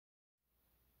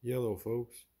Yellow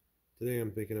folks. Today I'm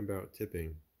thinking about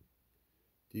tipping.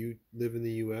 Do you live in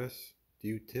the US? Do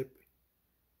you tip?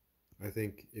 I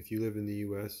think if you live in the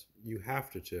US, you have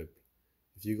to tip.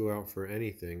 If you go out for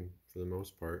anything, for the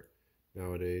most part,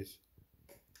 nowadays.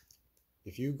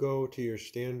 If you go to your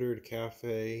standard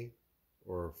cafe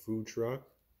or food truck,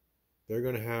 they're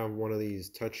going to have one of these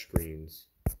touch screens.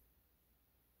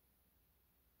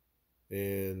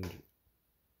 And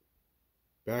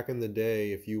back in the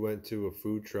day, if you went to a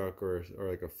food truck or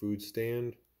like a food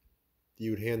stand,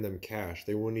 you'd hand them cash.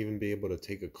 They wouldn't even be able to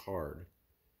take a card.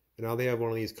 And now they have one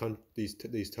of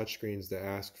these touch screens that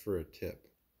ask for a tip.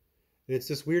 And it's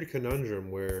this weird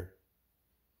conundrum where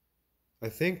I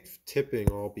think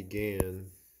tipping all began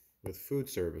with food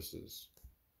services.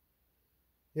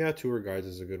 Yeah, tour guides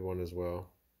is a good one as well.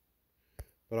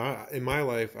 But in my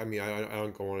life, I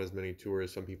don't go on as many tours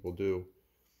as some people do.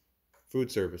 Food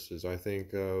services, I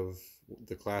think of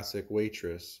the classic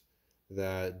waitress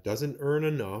that doesn't earn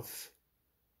enough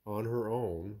on her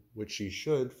own, which she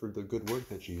should for the good work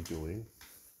that she's doing.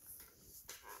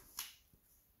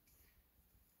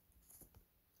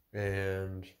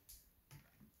 And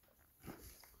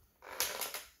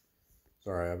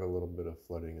sorry, I have a little bit of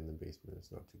flooding in the basement.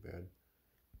 It's not too bad.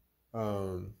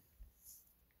 Um,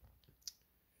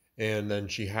 and then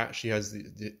she has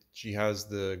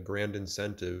the grand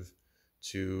incentive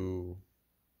to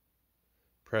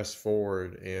press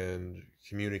forward and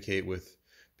communicate with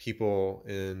people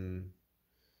in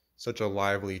such a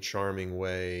lively, charming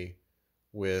way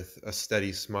with a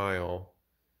steady smile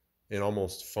and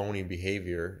almost phony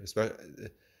behavior, especially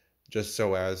just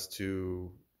so as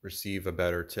to receive a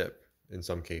better tip in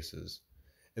some cases.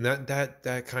 And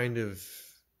that kind of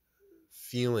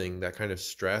feeling, that kind of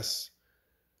stress,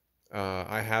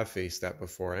 I have faced that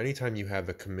before. Anytime you have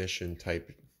a commission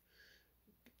type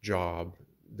job,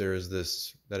 there is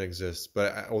this that exists,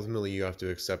 but ultimately you have to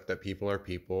accept that people are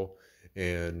people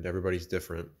and everybody's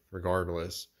different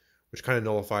regardless, which kind of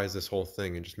nullifies this whole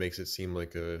thing and just makes it seem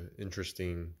like a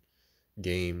interesting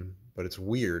game, but it's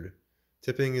weird.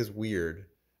 Tipping is weird,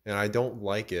 and I don't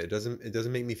like it. It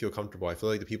doesn't make me feel comfortable. I feel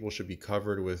like the people should be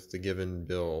covered with the given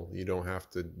bill. You don't have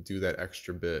to do that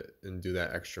extra bit and do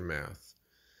that extra math.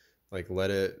 Like let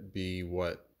it be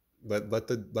what let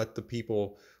the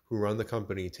people who run the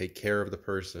company take care of the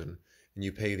person and you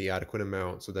pay the adequate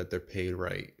amount so that they're paid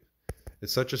right.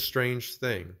 It's such a strange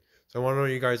thing. So I want to know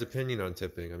your guys' opinion on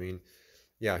tipping. I mean,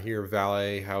 yeah, here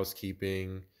valet,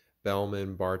 housekeeping,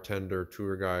 bellman, bartender,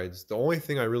 tour guides. The only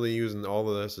thing I really use in all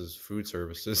of this is food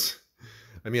services.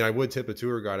 I mean, I would tip a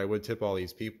tour guide. I would tip all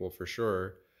these people for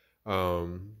sure.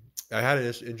 Um, I had an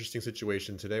interesting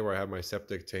situation today where I had my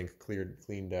septic tank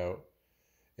cleaned out,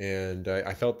 and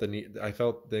I felt the need, I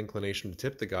felt the inclination to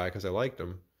tip the guy because I liked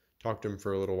him. Talked to him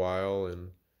for a little while, and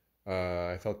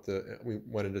I felt the we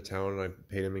went into town and I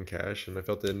paid him in cash, and I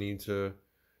felt the need to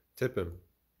tip him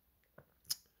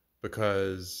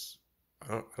because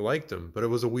I liked him. But it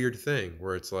was a weird thing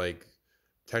where it's like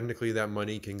technically that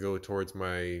money can go towards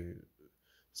my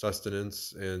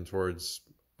sustenance and towards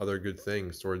other good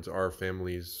things, towards our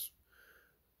family's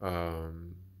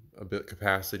um, a bit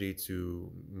capacity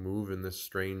to move in this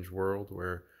strange world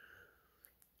where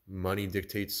money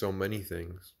dictates so many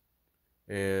things,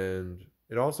 and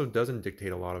it also doesn't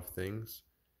dictate a lot of things,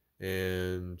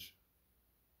 and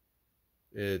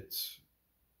it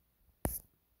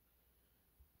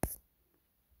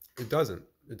it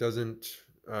doesn't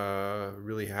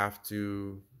really have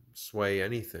to sway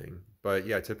anything. But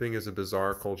yeah, tipping is a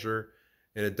bizarre culture,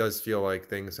 and it does feel like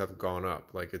things have gone up.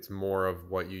 Like it's more of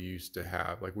what you used to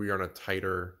have. Like we are on a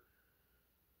tighter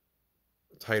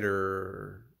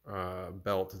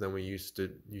belt than we used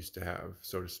to have,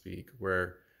 so to speak.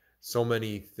 Where so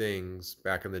many things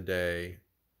back in the day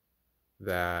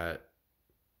that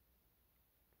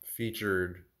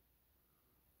featured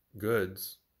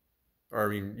goods, or I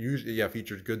mean, usually yeah,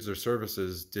 featured goods or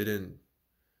services didn't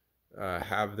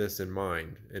have this in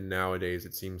mind. And nowadays,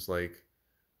 it seems like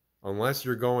unless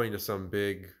you're going to some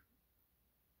big,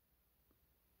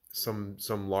 some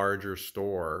larger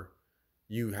store,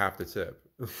 you have to tip.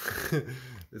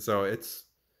 So it's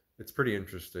pretty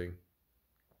interesting.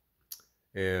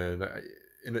 And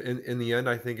in the end,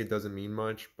 I think it doesn't mean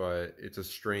much, but it's a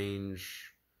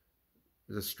strange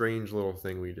little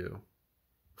thing we do.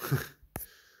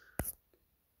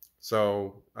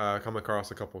 So come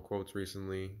across a couple quotes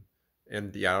recently,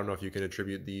 and yeah, I don't know if you can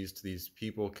attribute these to these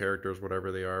people, characters,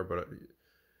 whatever they are, but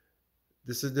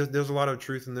there's a lot of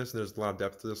truth in this, and there's a lot of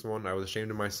depth to this one. I was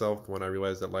ashamed of myself when I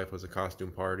realized that life was a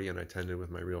costume party, and I attended with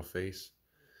my real face.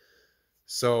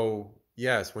 So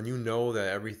yes, when you know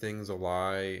that everything's a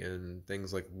lie and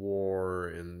things like war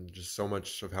and just so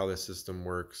much of how this system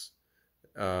works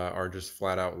are just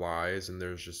flat out lies, and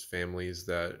there's just families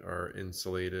that are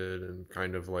insulated and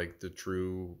kind of like the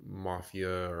true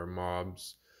mafia or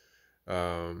mobs.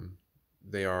 Um,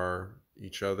 they are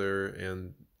each other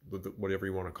and whatever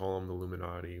you want to call them, the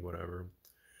Illuminati, whatever.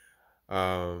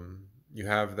 You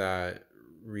have that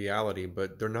reality,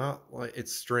 but they're not like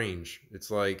it's strange. It's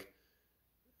like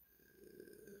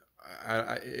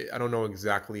I don't know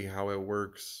exactly how it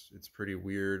works. It's pretty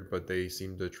weird, but they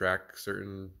seem to track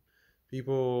certain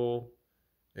people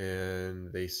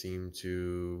and they seem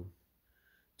to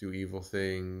do evil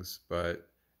things. But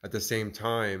at the same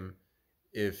time,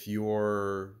 if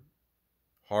your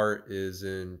heart is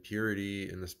in purity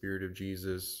in the spirit of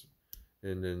Jesus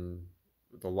and in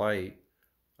the light,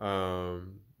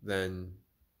 then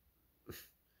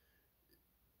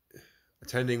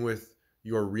attending with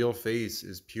your real face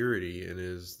is purity and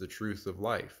is the truth of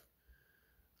life.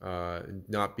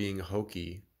 Not being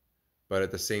hokey, but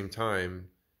at the same time,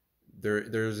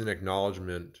 there's an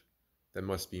acknowledgement that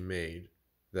must be made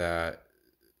that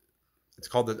it's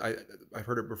called I've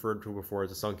heard it referred to before as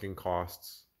the sunken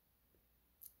costs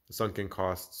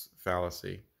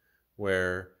fallacy,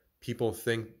 where people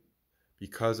think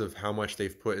because of how much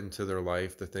they've put into their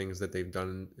life, the things that they've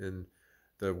done and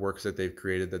the works that they've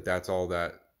created, that that's all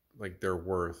that like they're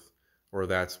worth, or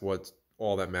that's what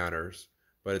all that matters.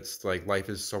 But it's like life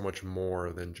is so much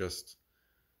more than just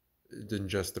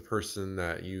the person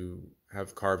that you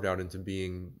have carved out into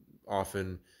being,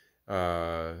 often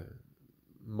uh,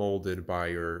 molded by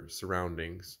your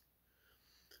surroundings.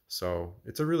 So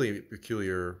it's a really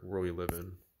peculiar world we live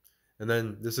in. And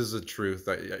then this is a truth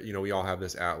that we all have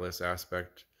this Atlas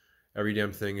aspect. Every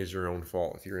damn thing is your own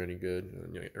fault if you're any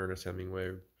good. Ernest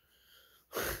Hemingway.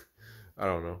 I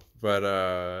don't know, but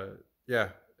yeah,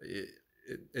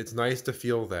 it's nice to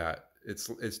feel that it's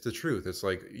the truth. It's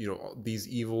like these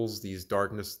evils, this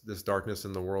darkness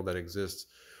in the world that exists.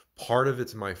 Part of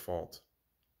it's my fault.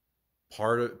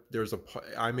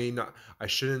 I may not, I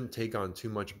shouldn't take on too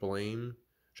much blame.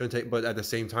 Shouldn't take, but at the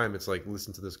same time, it's like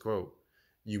listen to this quote.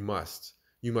 You must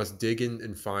dig in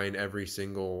and find every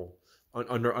single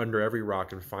under every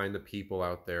rock and find the people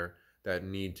out there that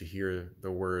need to hear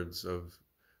the words of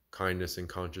kindness and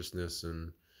consciousness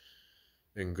and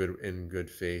good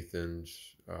faith and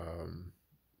um,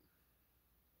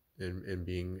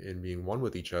 being one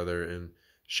with each other and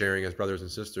sharing as brothers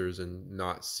and sisters and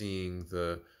not seeing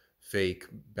the fake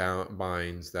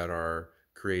binds that are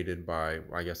created by,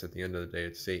 I guess at the end of the day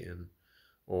it's Satan,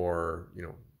 or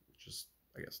just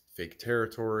I guess fake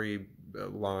territory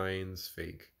lines,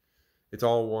 fake. It's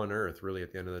all one earth really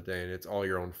at the end of the day, and it's all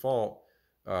your own fault.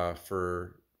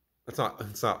 For it's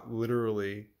not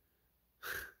literally.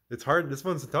 It's hard. This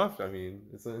one's tough. I mean,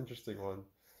 it's an interesting one.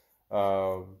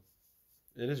 Um,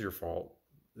 it is your fault.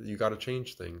 You got to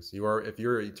change things. If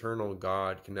you're eternal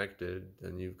God connected,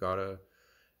 then you've got to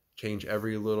change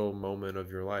every little moment of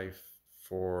your life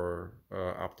for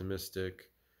optimistic,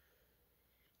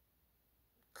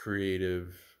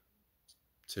 creative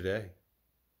today.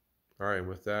 All right, and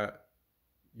with that,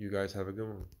 you guys have a good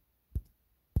one.